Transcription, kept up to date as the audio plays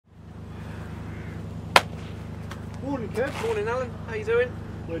Morning, Kev. Morning, Alan. How you doing?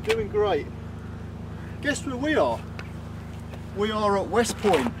 We're doing great. Guess where we are? We are at West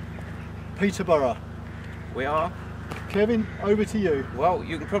Point, Peterborough. We are. Kevin, over to you. Well,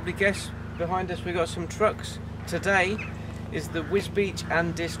 you can probably guess behind us we've got some trucks. Today is the Wisbech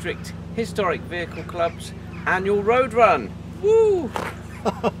and District Historic Vehicle Club's annual road run. Woo!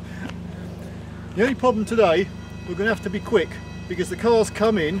 The only problem today, we're going to have to be quick because the cars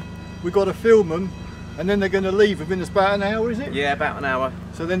come in, we've got to film them, and then they're going to leave within about an hour, is it? Yeah, about an hour.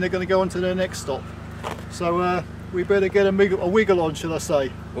 So then they're going to go on to their next stop. So we better get a wiggle on, shall I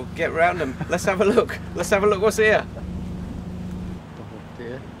say? We'll get round them. Let's have a look. Let's have a look what's here. Oh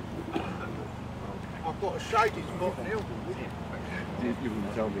dear. I've got a shady spot in Hilton. You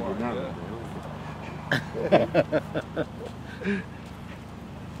wouldn't tell me you know.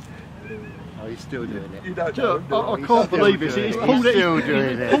 Oh, he's still doing it. You don't Look, know. I can't believe this. He's pulled it. He's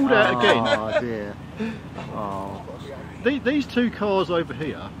pulled out again. Oh dear. Oh. These two cars over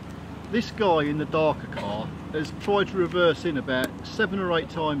here, this guy in the darker car has tried to reverse in about 7 or 8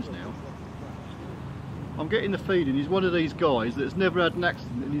 times now. I'm getting the feeling he's one of these guys that's never had an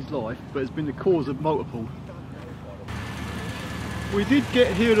accident in his life but has been the cause of multiple. We did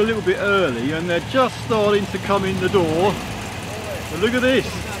get here a little bit early and they're just starting to come in the door. But look at this.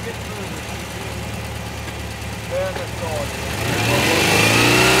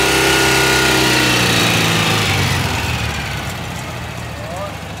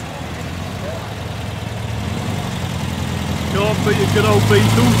 Can't beat a good old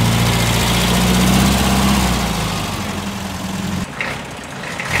Beetle.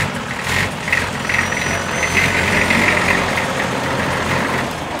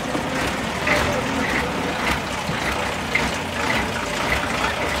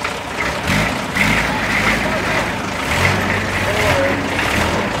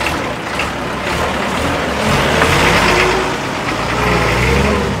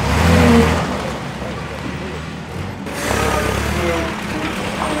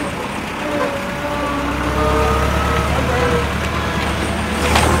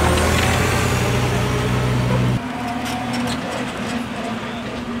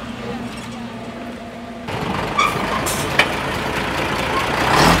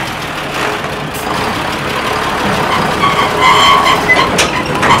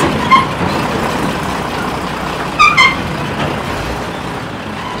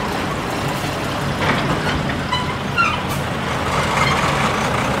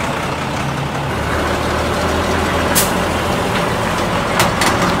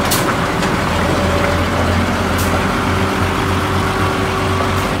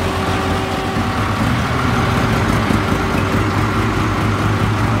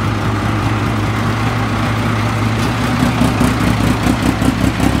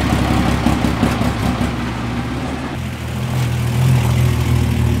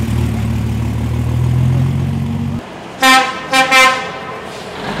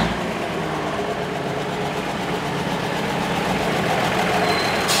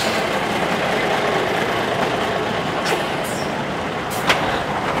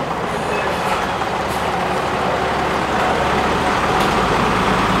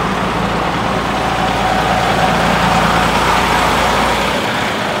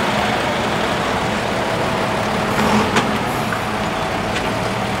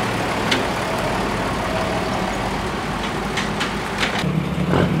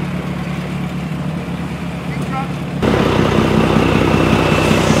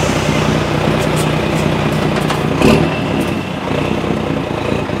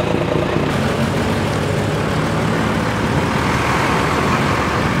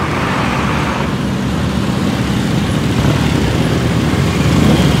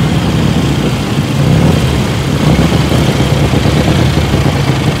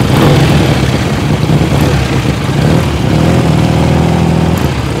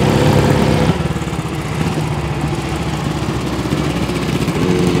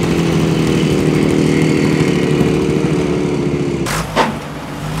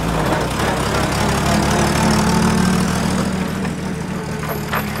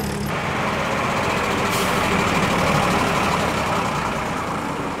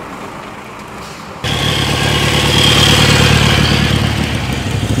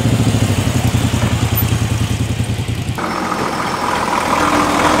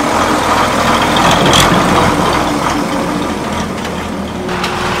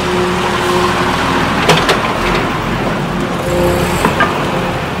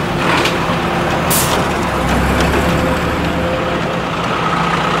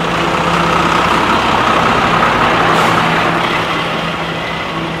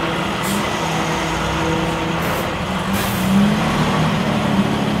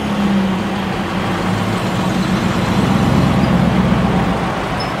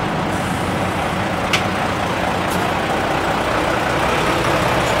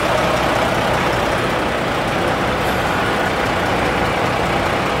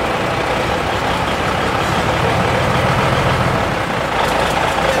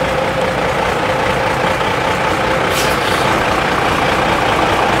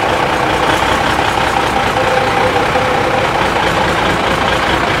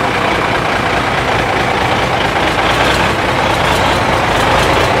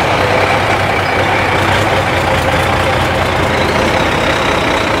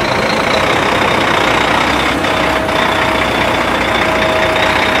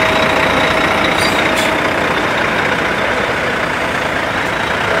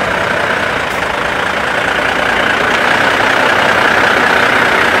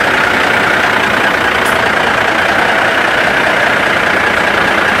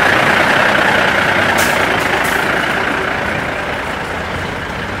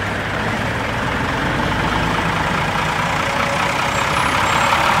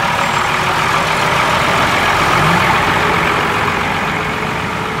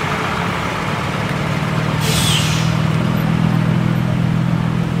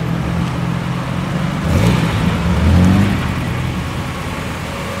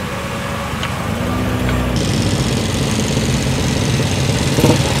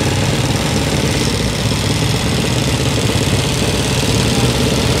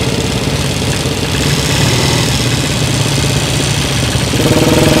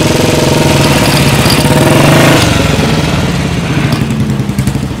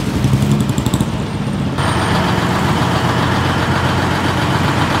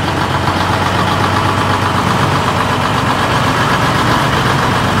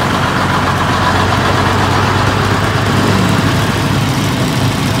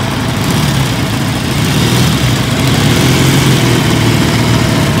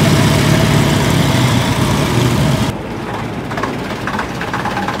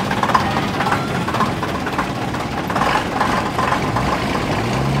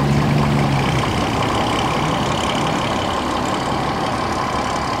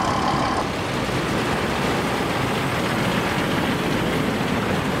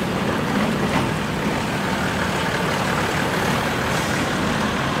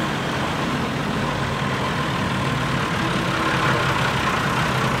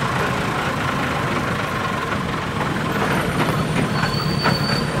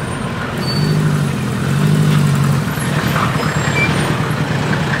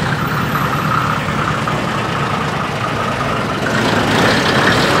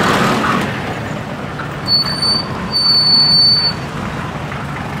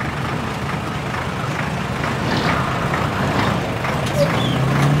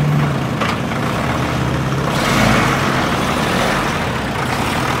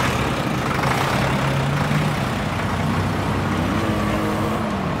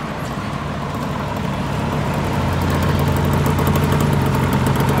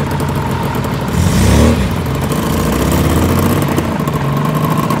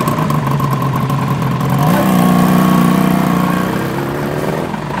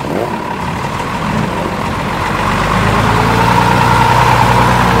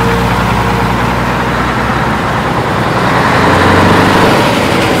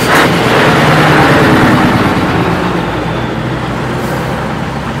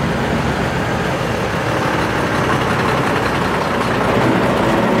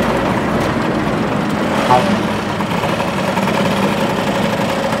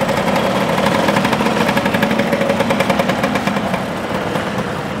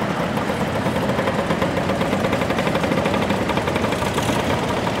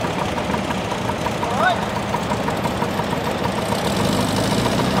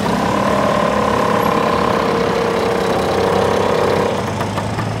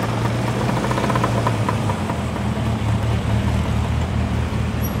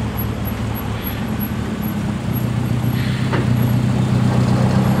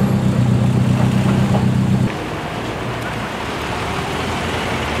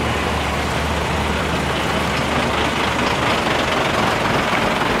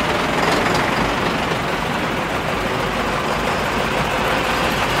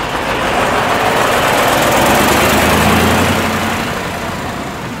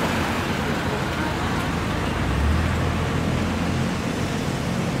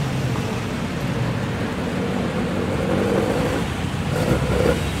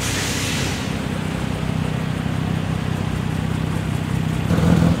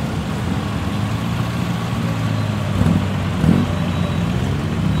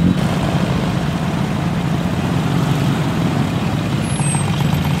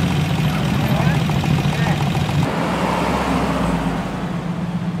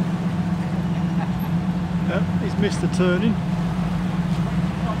 He's missed the turning.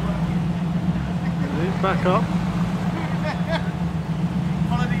 Back up.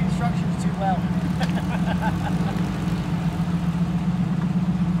 Follow the instructions too well.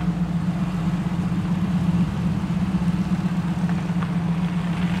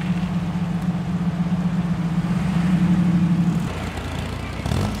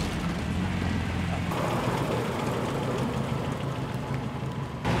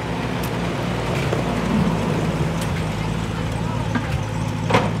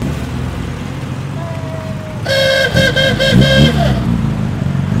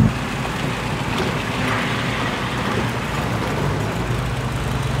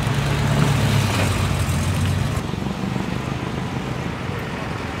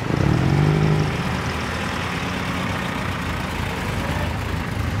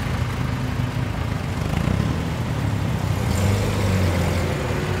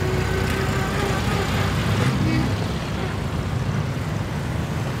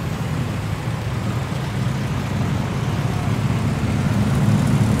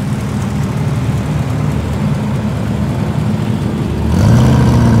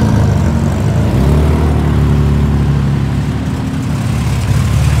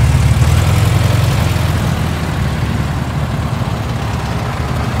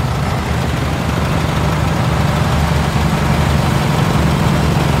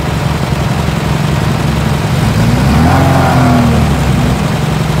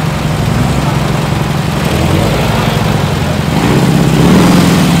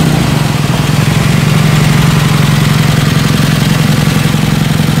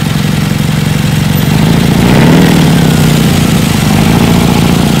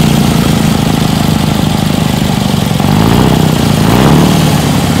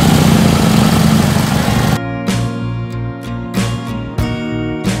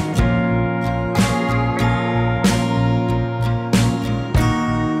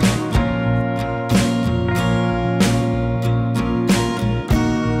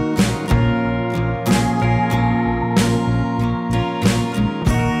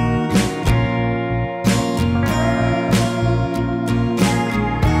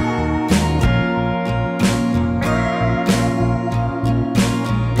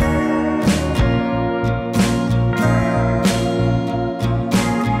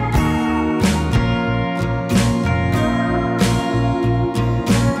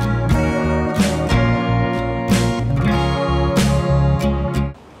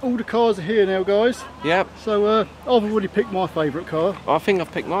 Cars are here now, guys. Yep. So I've already picked my favourite car. I think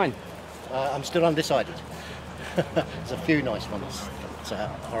I've picked mine. I'm still undecided. There's a few nice ones that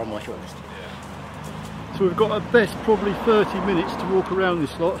are on my shortlist. So we've got at best probably 30 minutes to walk around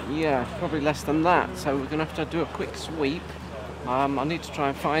this lot. Yeah, probably less than that. So we're going to have to do a quick sweep. I need to try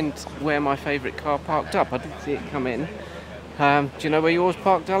and find where my favourite car parked up. I did see it come in. Do you know where yours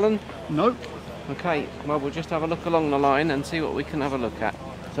parked, Alan? Nope. Okay, well we'll just have a look along the line and see what we can have a look at.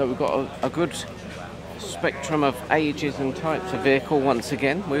 So we've got a good spectrum of ages and types of vehicle once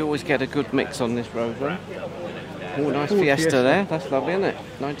again. We always get a good mix on this road run. Oh, nice Ford Fiesta Fiesta there. That's lovely, isn't it?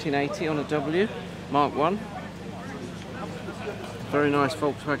 1980 on a W, Mark 1. Very nice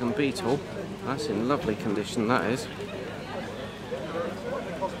Volkswagen Beetle. That's in lovely condition, that is.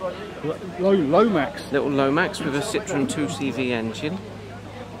 Lomax. Little Lomax with a Citroen 2CV engine.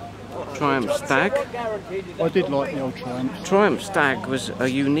 Triumph Stag. I did like the old Triumph. Triumph Stag was a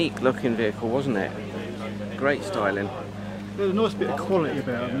unique looking vehicle, wasn't it? Great styling. There's a nice bit of quality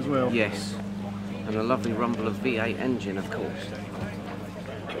about them as well. Yes. And a lovely rumble of V8 engine, of course.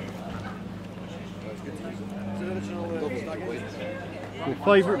 Your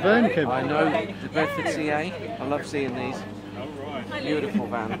favourite van, Kevin? I know, the Bedford CA. I love seeing these. Beautiful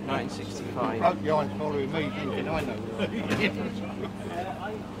van, 1965. Hope you aren't following me thinking I know.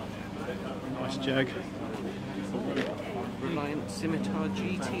 Nice Jag. Reliant Scimitar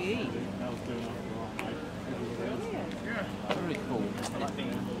GTE. Very cool.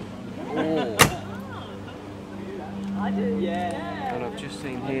 Oh. And I've just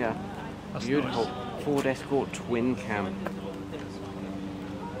seen here, That's beautiful nice. Ford Escort twin cam.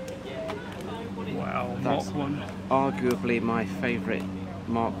 Wow, That's Mark 1. arguably my favourite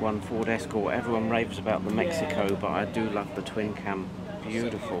Mark 1 Ford Escort. Everyone raves about the Mexico, but I do love the twin cam.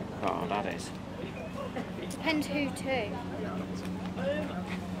 Beautiful car, that is. Depends who too.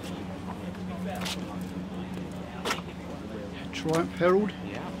 Triumph Herald.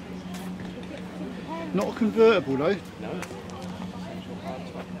 Yeah. Not a convertible though. No.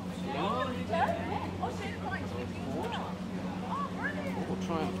 Or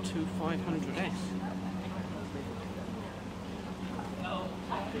Triumph 2500S.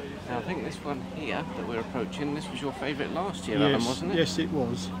 Now, I think this one here that we're approaching, this was your favourite last year, Alan, wasn't it? Yes, it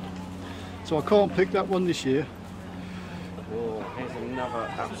was. So I can't pick that one this year. Oh, here's another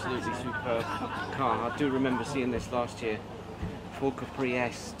absolutely superb car. I do remember seeing this last year. Ford Capri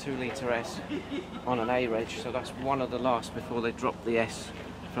S, 2 litre S on an A-Reg, so that's one of the last before they dropped the S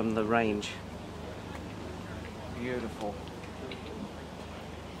from the range. Beautiful.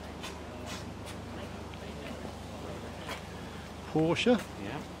 Porsche.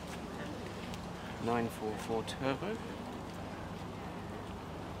 Yeah. 944 Turbo.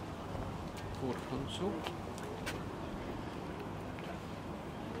 Ford console.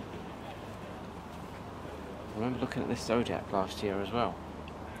 I remember looking at this Zodiac last year as well.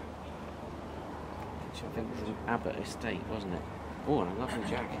 Which I think was an Abbott estate, wasn't it? Oh, and a lovely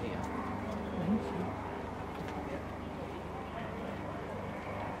Jag here.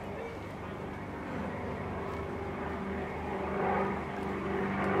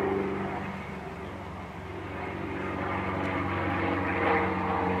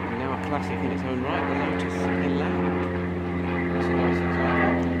 And now a classic in its own right, the Lotus Elan. That's a nice example.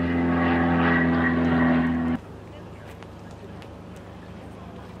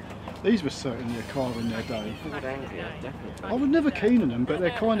 These were certainly a car in their day. Ford Anglia, definitely. I was never keen on them, but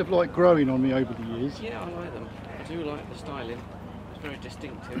they're kind of like growing on me over the years. Yeah, I like them. I do like the styling. It's very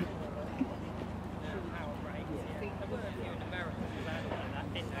distinctive.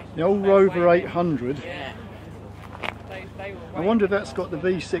 The old Rover 800. Yeah. I wonder if that's got the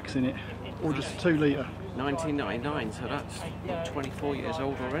V6 in it, or just 2 litre. 1999, so that's what, 24 years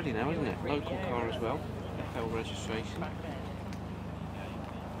old already now, isn't it? Local car as well. FL registration.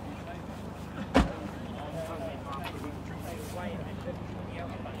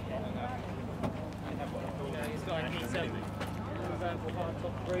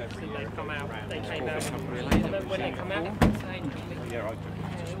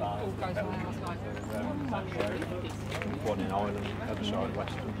 One in Ireland, other side,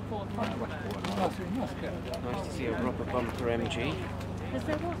 Westport. Nice to see a rubber bumper MG.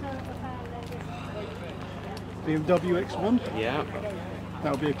 BMW X1. Yeah.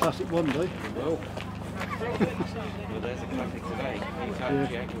 That'll be a classic one day. Well, there's a classic today. Yeah.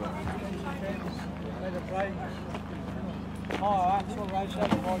 Jaguar.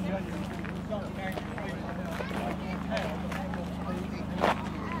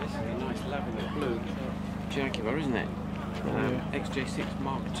 This is a nice lavender blue Jaguar, isn't it? XJ6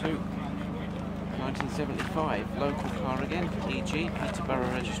 Mark II. 1975, local car again, EG,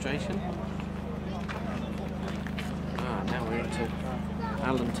 Peterborough registration. Now we're into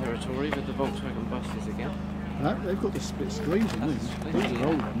Alan territory with the Volkswagen buses again. They've got the split screens in these. These are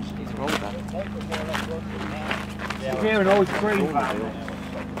old ones. These are older. Here an old screen.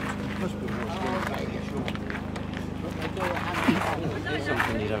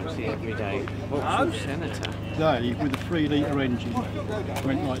 Something you don't see every day. Vauxhall Senator. They, with a 3 litre engine,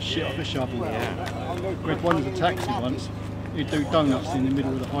 went like shit off a shovel. Yeah. We had one as a taxi once. He'd do donuts in the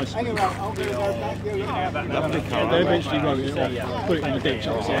middle of the high street. Lovely car. They eventually wrote it off, put it in the ditch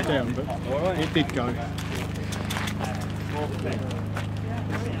upside down, but it did go.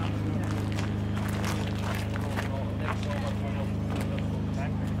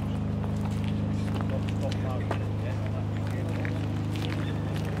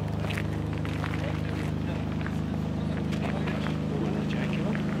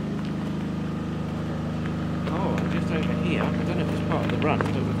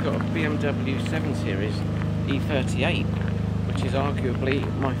 BMW 7 Series E38, which is arguably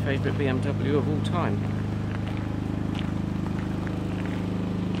my favourite BMW of all time.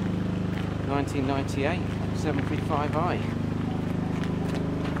 1998 735i.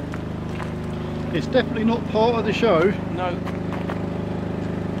 It's definitely not part of the show. No.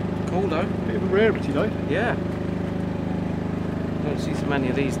 Cool though. Bit of a rarity though. Yeah. Don't see so many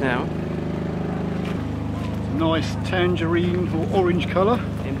of these now. Nice tangerine or orange colour.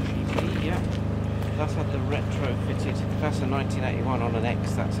 MGB, yeah. That's had the retro-fitted, that's a 1981 on an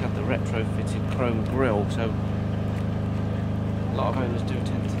X, that's had the retro-fitted chrome grille, so a lot of owners do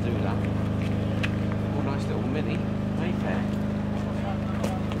tend to do that. Oh, nice little Mini, Mayfair.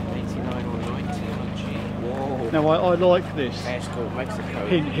 89 or 90 on a G. Whoa. Now I like this. Escort Mexico.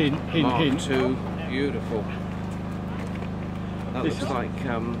 Hint, hint, hint, Mark hint. II, beautiful. That This looks is- like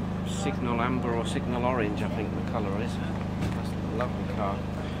Signal Amber or Signal Orange, I think the colour is. That's a lovely car.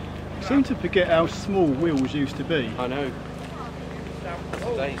 I seem to forget how small wheels used to be. I know.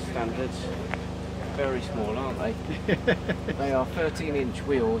 Today's standards, very small, aren't they? They are 13-inch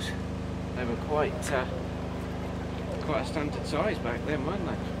wheels. They were quite a standard size back then, weren't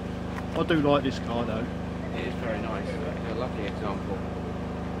they? I do like this car though. It is very nice. A lovely example.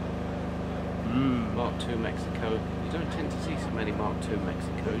 Mark II Mexico. You don't tend to see so many Mark II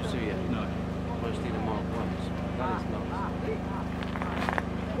Mexicos, do you? No. Mostly the Mark Is. That is nice.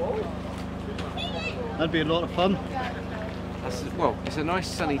 That'd be a lot of fun. Well, it's a nice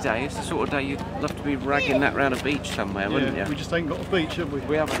sunny day. It's the sort of day you'd love to be ragging that round a beach somewhere, wouldn't you? We just ain't got a beach, have we?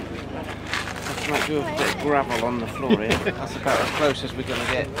 We haven't. Have to make do with a bit of gravel on the floor here. That's about as close as we're going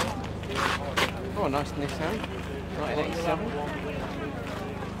to get. Oh, a nice Nissan. 1987.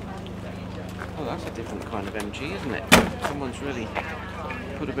 Oh, that's a different kind of MG, isn't it? Someone's really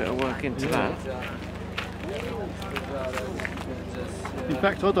put a bit of work into that. In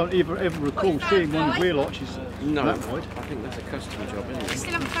fact, I don't ever recall seeing one of wheel arches that wide. I think that's a custom job, isn't it?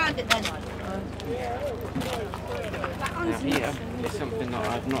 Still haven't found it then. Now here is something that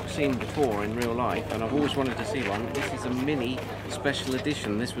I've not seen before in real life, and I've always wanted to see one. This is a Mini special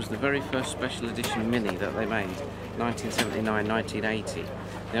edition. This was the very first special edition Mini that they made, 1979, 1980.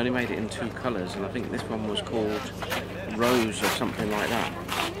 They only made it in 2 colours, and I think this one was called Rose or something like that.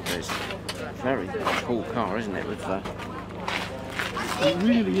 But it's a very cool car, isn't it? With the It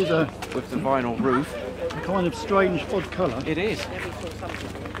really is a vinyl roof. kind of strange, odd colour. It is.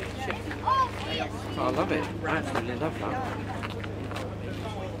 I love it. I absolutely love that.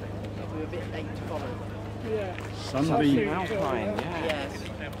 Sunbeam. Alpine, yeah.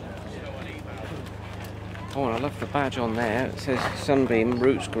 Oh, and I love the badge on there. It says Sunbeam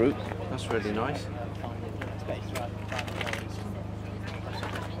Roots Group. That's really nice.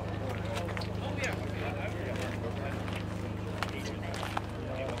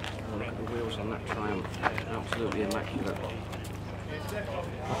 Oh, look at the wheels on that Triumph. Absolutely immaculate.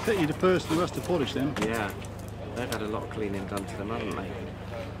 I pity the person who has to polish them. Yeah, they've had a lot of cleaning done to them, haven't they?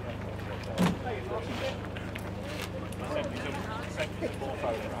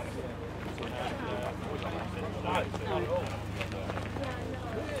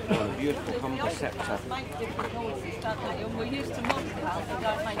 Oh, a beautiful Humber Sceptre. We're used to modern cars that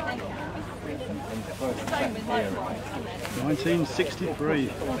don't make any. Same with motorbikes.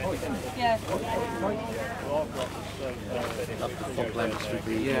 1963. Yeah. Fog lamps with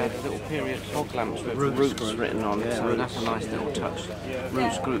the Yeah, the little period fog lamps with Roots written on, so that's a nice little touch.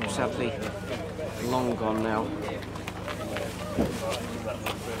 Roots Group, sadly long gone now.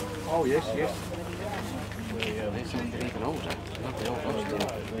 Oh yes, yes. There's something even older. Lovely old Austin.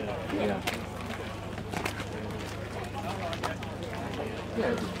 Yeah.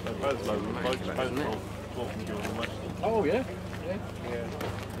 Oh yeah.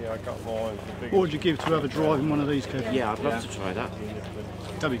 Yeah, I got mine. What would you give to have a drive in one of these, Kev? Yeah, I'd love to try that.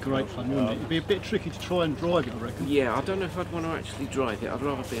 That'd be great fun, wouldn't it? It'd be a bit tricky to try and drive it, I reckon. Yeah, I don't know if I'd want to actually drive it. I'd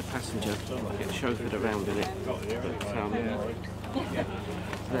rather be a passenger, get chauffeured around in it. But,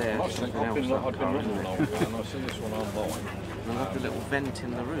 there's something else, that car, isn't it? And I see this one online. I love the little vent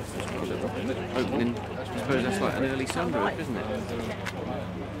in the roof. It's got a little opening. I suppose that's like an early sunroof, isn't it?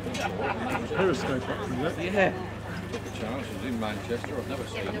 Periscope up through that. Yeah. Chance is in Manchester. I've never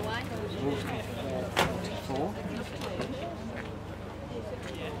seen it. 44.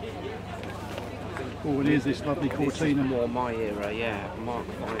 Oh, and here's this lovely This is Cortina. more my era, yeah. Mark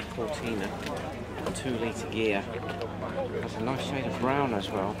V Cortina, 2-litre gear. That's a nice shade of brown as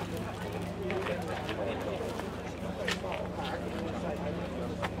well.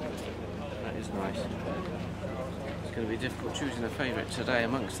 That is nice. It's going to be difficult choosing a favourite today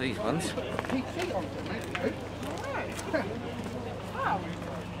amongst these ones.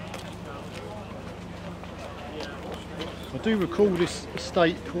 I do recall this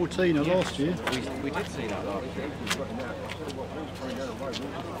estate Cortina last year. We did see that last year.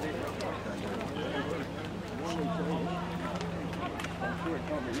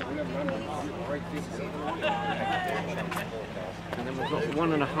 And then we've got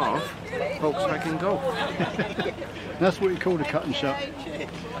 1.5 Volkswagen Golf. That's what you call a cut and shut.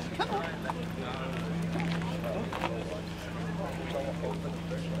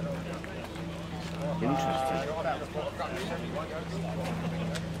 Interesting.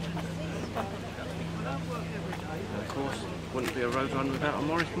 And of course, wouldn't be a road run without a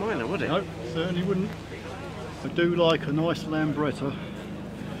Morris Minor, would it? No, certainly wouldn't. I do like a nice Lambretta.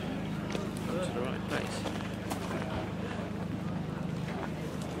 Come to the right place.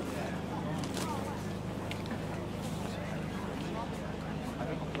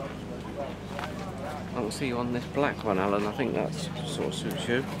 I can see you on this black one, Alan. I think that sort of suits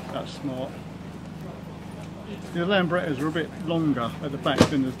you. That's smart. The Lambrettas are a bit longer at the back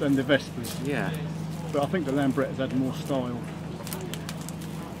than the Vespas, Yeah. but I think the Lambrettas had more style.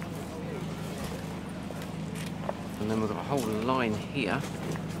 And then we've got a whole line here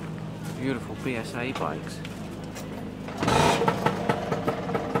of beautiful BSA bikes.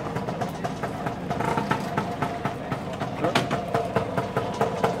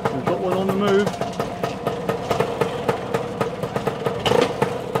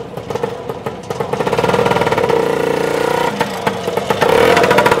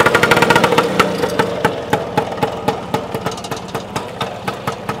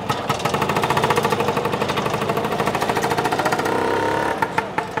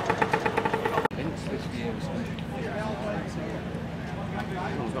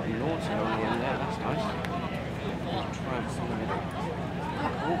 We've got Norton on the end there, that's nice. Triumphs in the middle.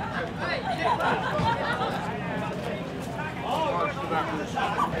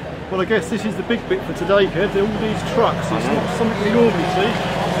 Well, I guess this is the big bit for today, Kev. All these trucks. It's not something we normally see.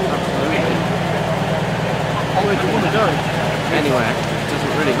 Absolutely. Where do you want to go? Anyway, it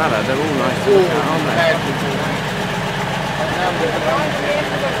doesn't really matter. They're all nice to look at, aren't they?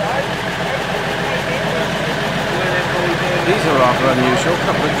 These are rather unusual. A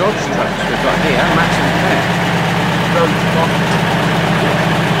couple of Dodge trucks we've got here, match and pair.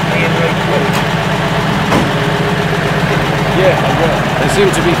 Yeah, they seem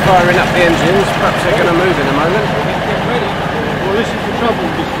to be firing up the engines. Perhaps they're going to move in a moment. Well, this is the trouble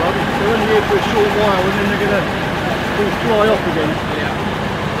with this one. They're only here for a short while and then they're going to all fly off again.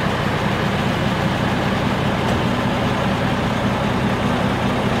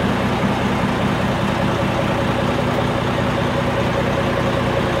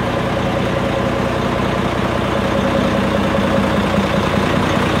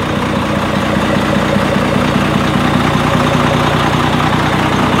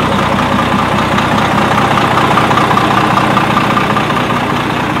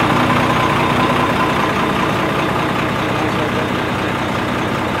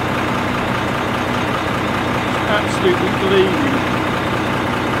 Absolutely gleaming.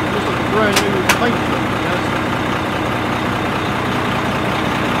 Looks like a brand new paint job.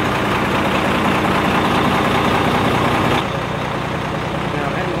 Now,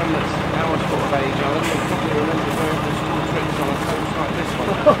 anyone that's our sort of age, Alan, will probably remember going to school trips on a coach like this one.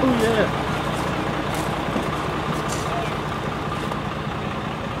 Oh yeah.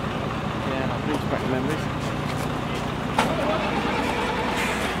 Yeah, that brings back memories.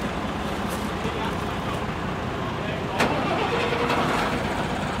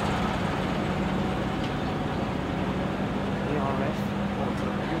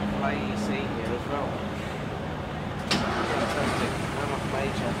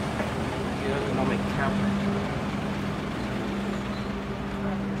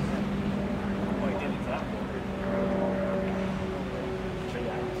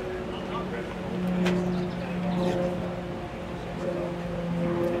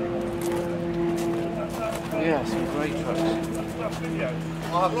 Yeah, some great trucks.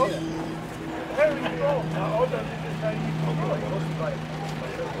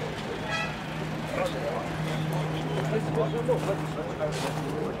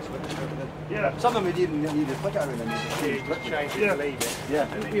 Yeah. Some of them didn't need a flicker in them. Yeah.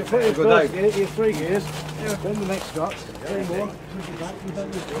 You put in first gear, you have 3 gears, then the next starts, 3 more, push it back, you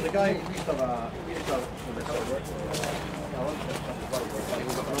don't use it. The guy used to have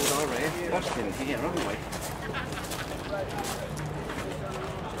We've got an old RAF Austin here, haven't we?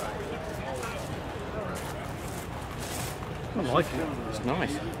 I like it. It's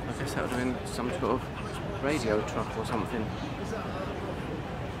nice. I guess that would have been some sort of radio truck or something.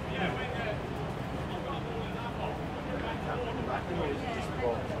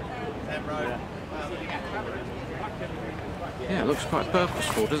 Yeah, it looks quite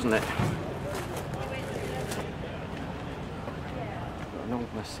purposeful, doesn't it? Got an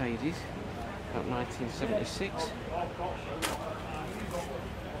old Mercedes, about 1976.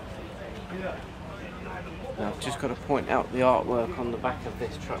 Now, I've just got to point out the artwork on the back of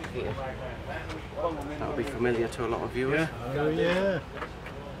this truck here. That'll be familiar to a lot of viewers. Oh yeah.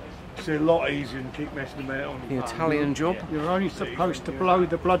 It's a lot easier than keep messing them out on The Italian job. You're only supposed to blow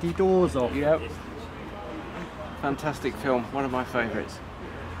the bloody doors off. Yep. Fantastic film, one of my favourites.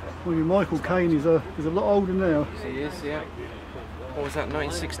 Well, Michael Caine is a lot older now. He is, yeah. What was that,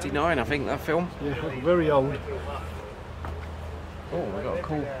 1969, I think, that film? Yeah, very old. Oh, we've got a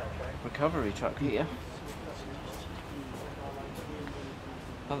cool recovery truck here.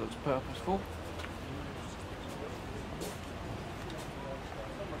 That looks purposeful.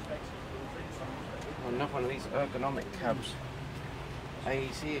 Another one of these ergonomic cabs.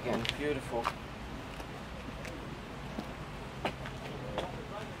 AEC again, beautiful. That's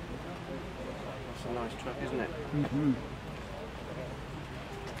a nice truck, isn't it? Mm-hmm.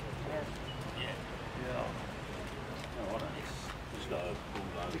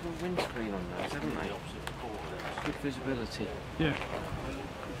 They've got windscreen on those, haven't they? Good visibility. Yeah.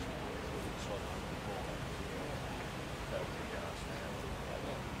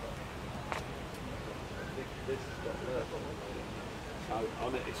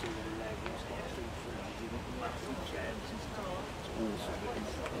 On it, it's all the levels, massive chairs. It's awesome.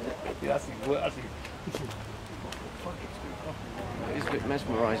 Yeah, I think. It is a bit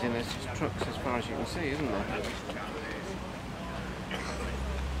mesmerising, there's just trucks as far as you can see, isn't there?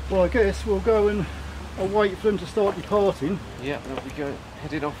 Well, I guess we'll go and I'll wait for them to start departing. Yeah, they'll be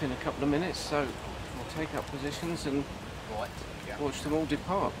heading off in a couple of minutes, so we'll take up positions and watch them all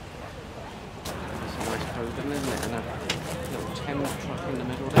depart. It's a nice podium, isn't it? And a little Thames truck in the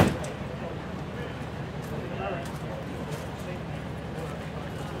middle there.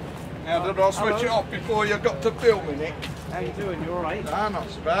 Now, did I switch it off before you got to filming it? How you doing? You alright? Nah, not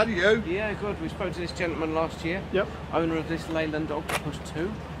so bad. You? Yeah, good. We spoke to this gentleman last year. Yep. Owner of this Leyland Octopus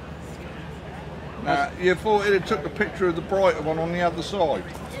 2. Now, you thought it had took a picture of the brighter one on the other side.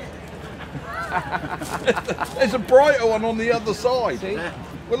 There's a brighter one on the other side. See?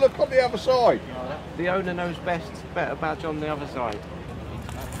 Well, look on the other side. The owner knows best. Better badge on the other side.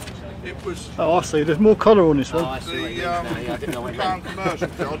 It was Oh, I see. There's more colour on this one. the car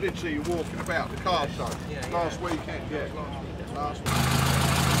commercial. I did see you walking about the car show last weekend. Yeah, last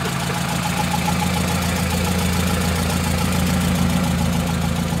week.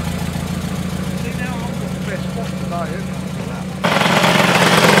 See, now I've got the best spot today, isn't it?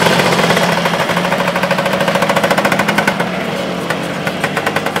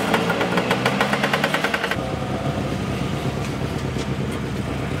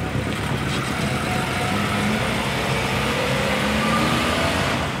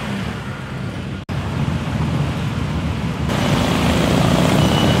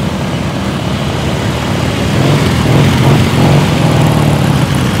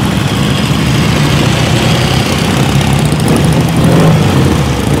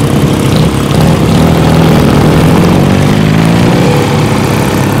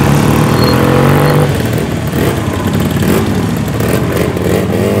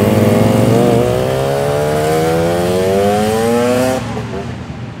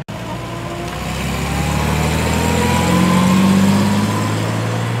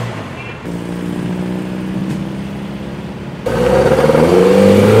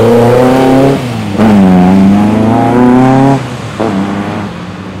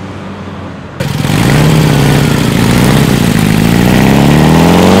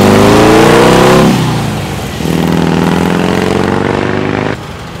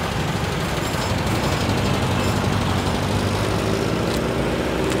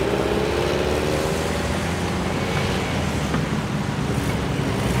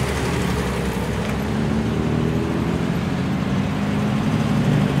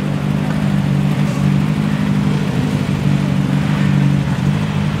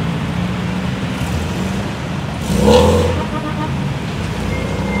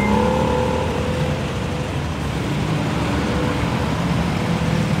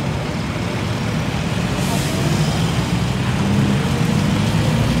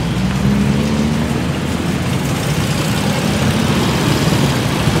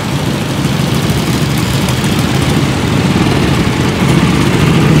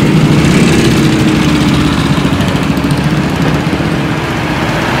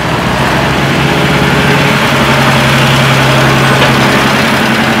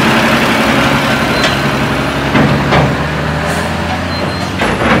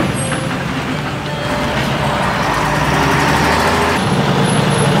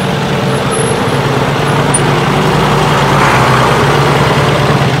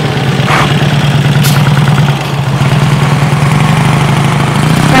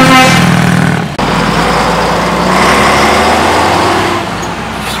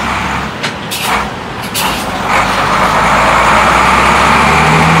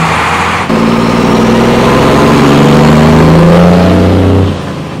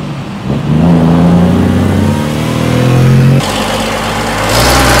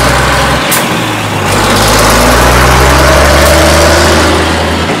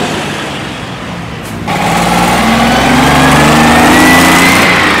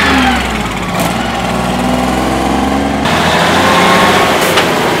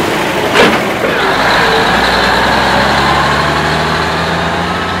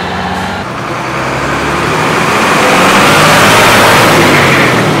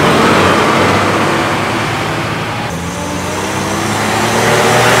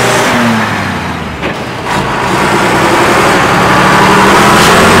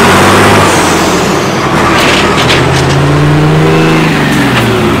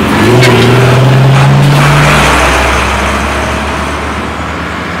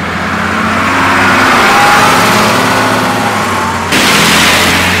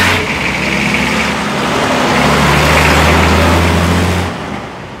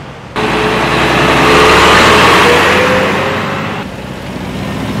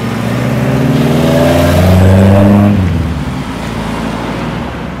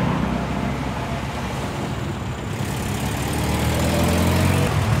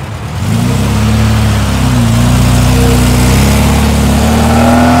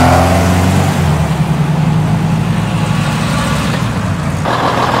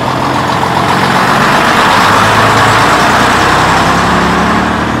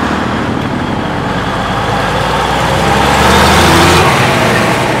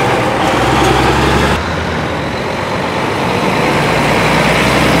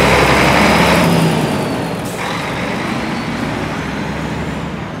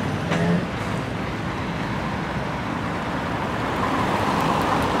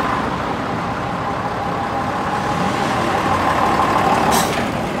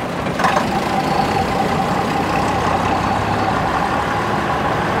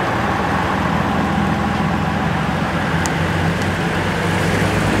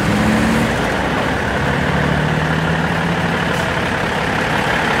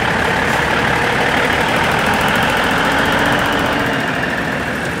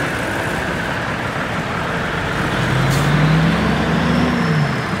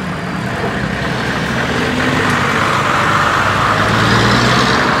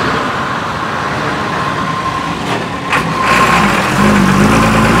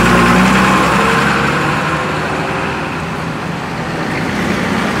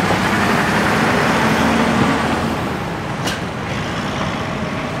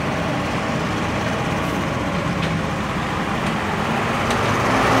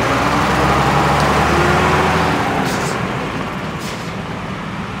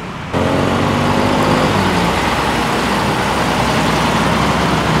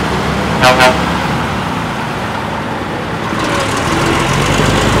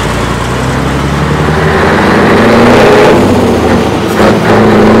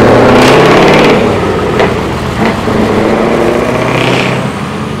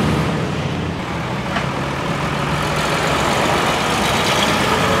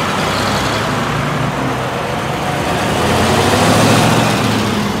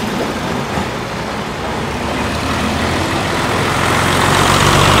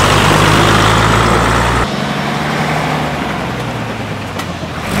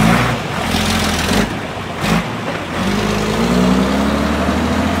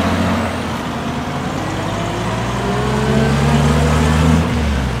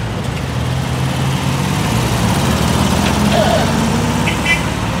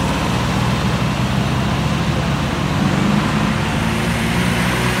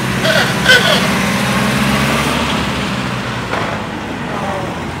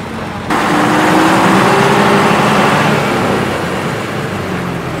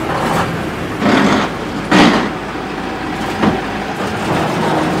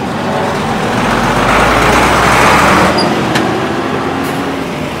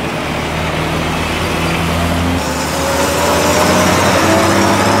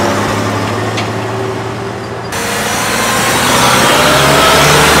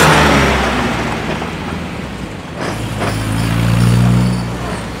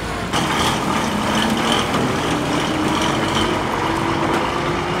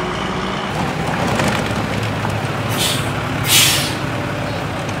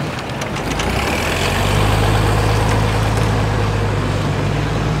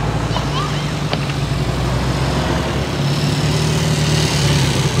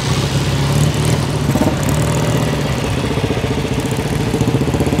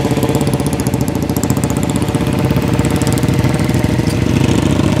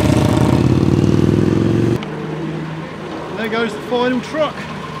 There goes the final truck.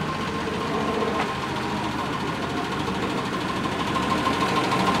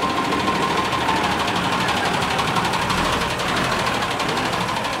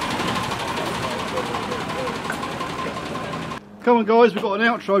 Come on guys, we've got an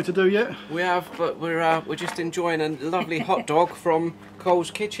outro to do yet. We have, but we're just enjoying a lovely hot dog from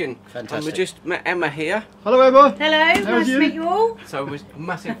Cole's Kitchen. Fantastic. And we just met Emma here. Hello Emma. Hello, nice to meet you all. So a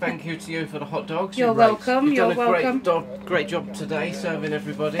massive thank you to you for the hot dogs. You're welcome. You've You're done a welcome. great job today serving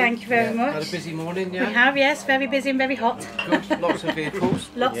everybody. Thank you very much. Had a busy morning, yeah? We have, yes, very busy and very hot. Good, lots of vehicles.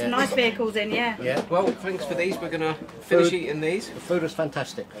 Lots of nice vehicles in, yeah. Yeah. Well, thanks for these. We're going to finish eating these. The food was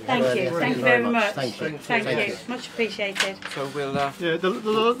fantastic. Thank you. Thank you very much. Thank you. Thank you. Much appreciated. So we'll... Yeah, the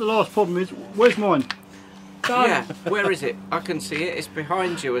last problem is, where's mine? Gone. Yeah, where is it? I can see it. It's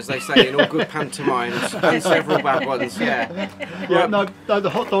behind you, as they say in all good pantomimes, and several bad ones. Yeah. Yeah, no, the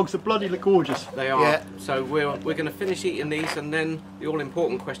hot dogs are bloody gorgeous. They are. Yeah. So we're going to finish eating these, and then the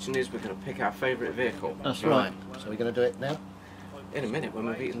all-important question is we're going to pick our favourite vehicle. That's Right. So we're going to do it now? In a minute when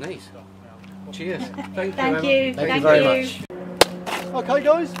we've eaten these. Cheers. Thank you, Thank Emma. you. Thank you very much. Okay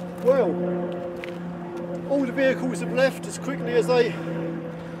guys, well, all the vehicles have left as quickly as they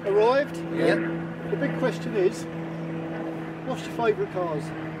arrived. Yeah. The big question is, what's your favourite cars?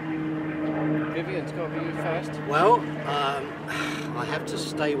 Vivian's got to be you first. Well, I have to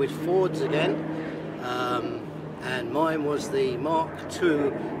stay with Fords again, and mine was the Mark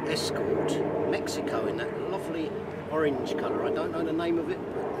II Escort Mexico in that lovely orange colour. I don't know the name of it,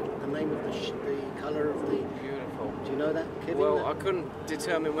 but the name of the colour of the... Beautiful. Do you know that, Kevin? Well, I couldn't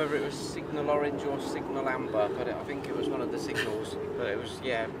determine whether it was signal orange or signal amber, but I think it was one of the signals. But it was,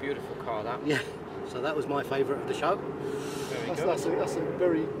 yeah, beautiful car that. Yeah. So that was my favourite of the show. Very good. That's a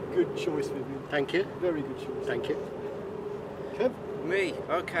very good choice, Vivian. Thank you. Very good choice. Thank you. Kev? Me,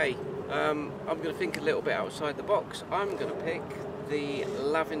 okay. I'm going to think a little bit outside the box. I'm going to pick the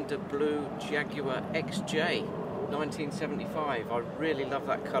lavender blue Jaguar XJ 1975. I really love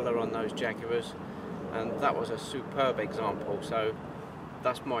that colour on those Jaguars, and that was a superb example, so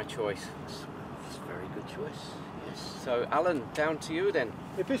that's my choice. It's a very good choice. Yes. So Alan, down to you then.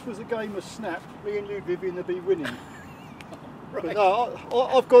 If this was a game of Snap, me and you, Vivian, would be winning. Right. But no,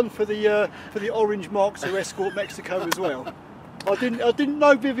 I've gone for the orange Mark II Escort Mexico as well. I didn't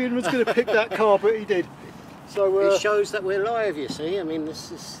know Vivian was going to pick that car, but he did. So it shows that we're live, you see. I mean,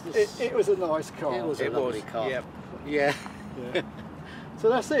 this it was a nice car. It was a lovely car. Yep. Yeah. Yeah. So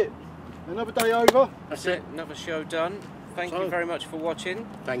that's it. Another day over. That's it. Another show done. Thank you very much for watching.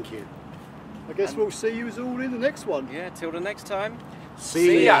 Thank you. I guess we'll see you all in the next one. Yeah, till the next time.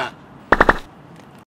 See ya.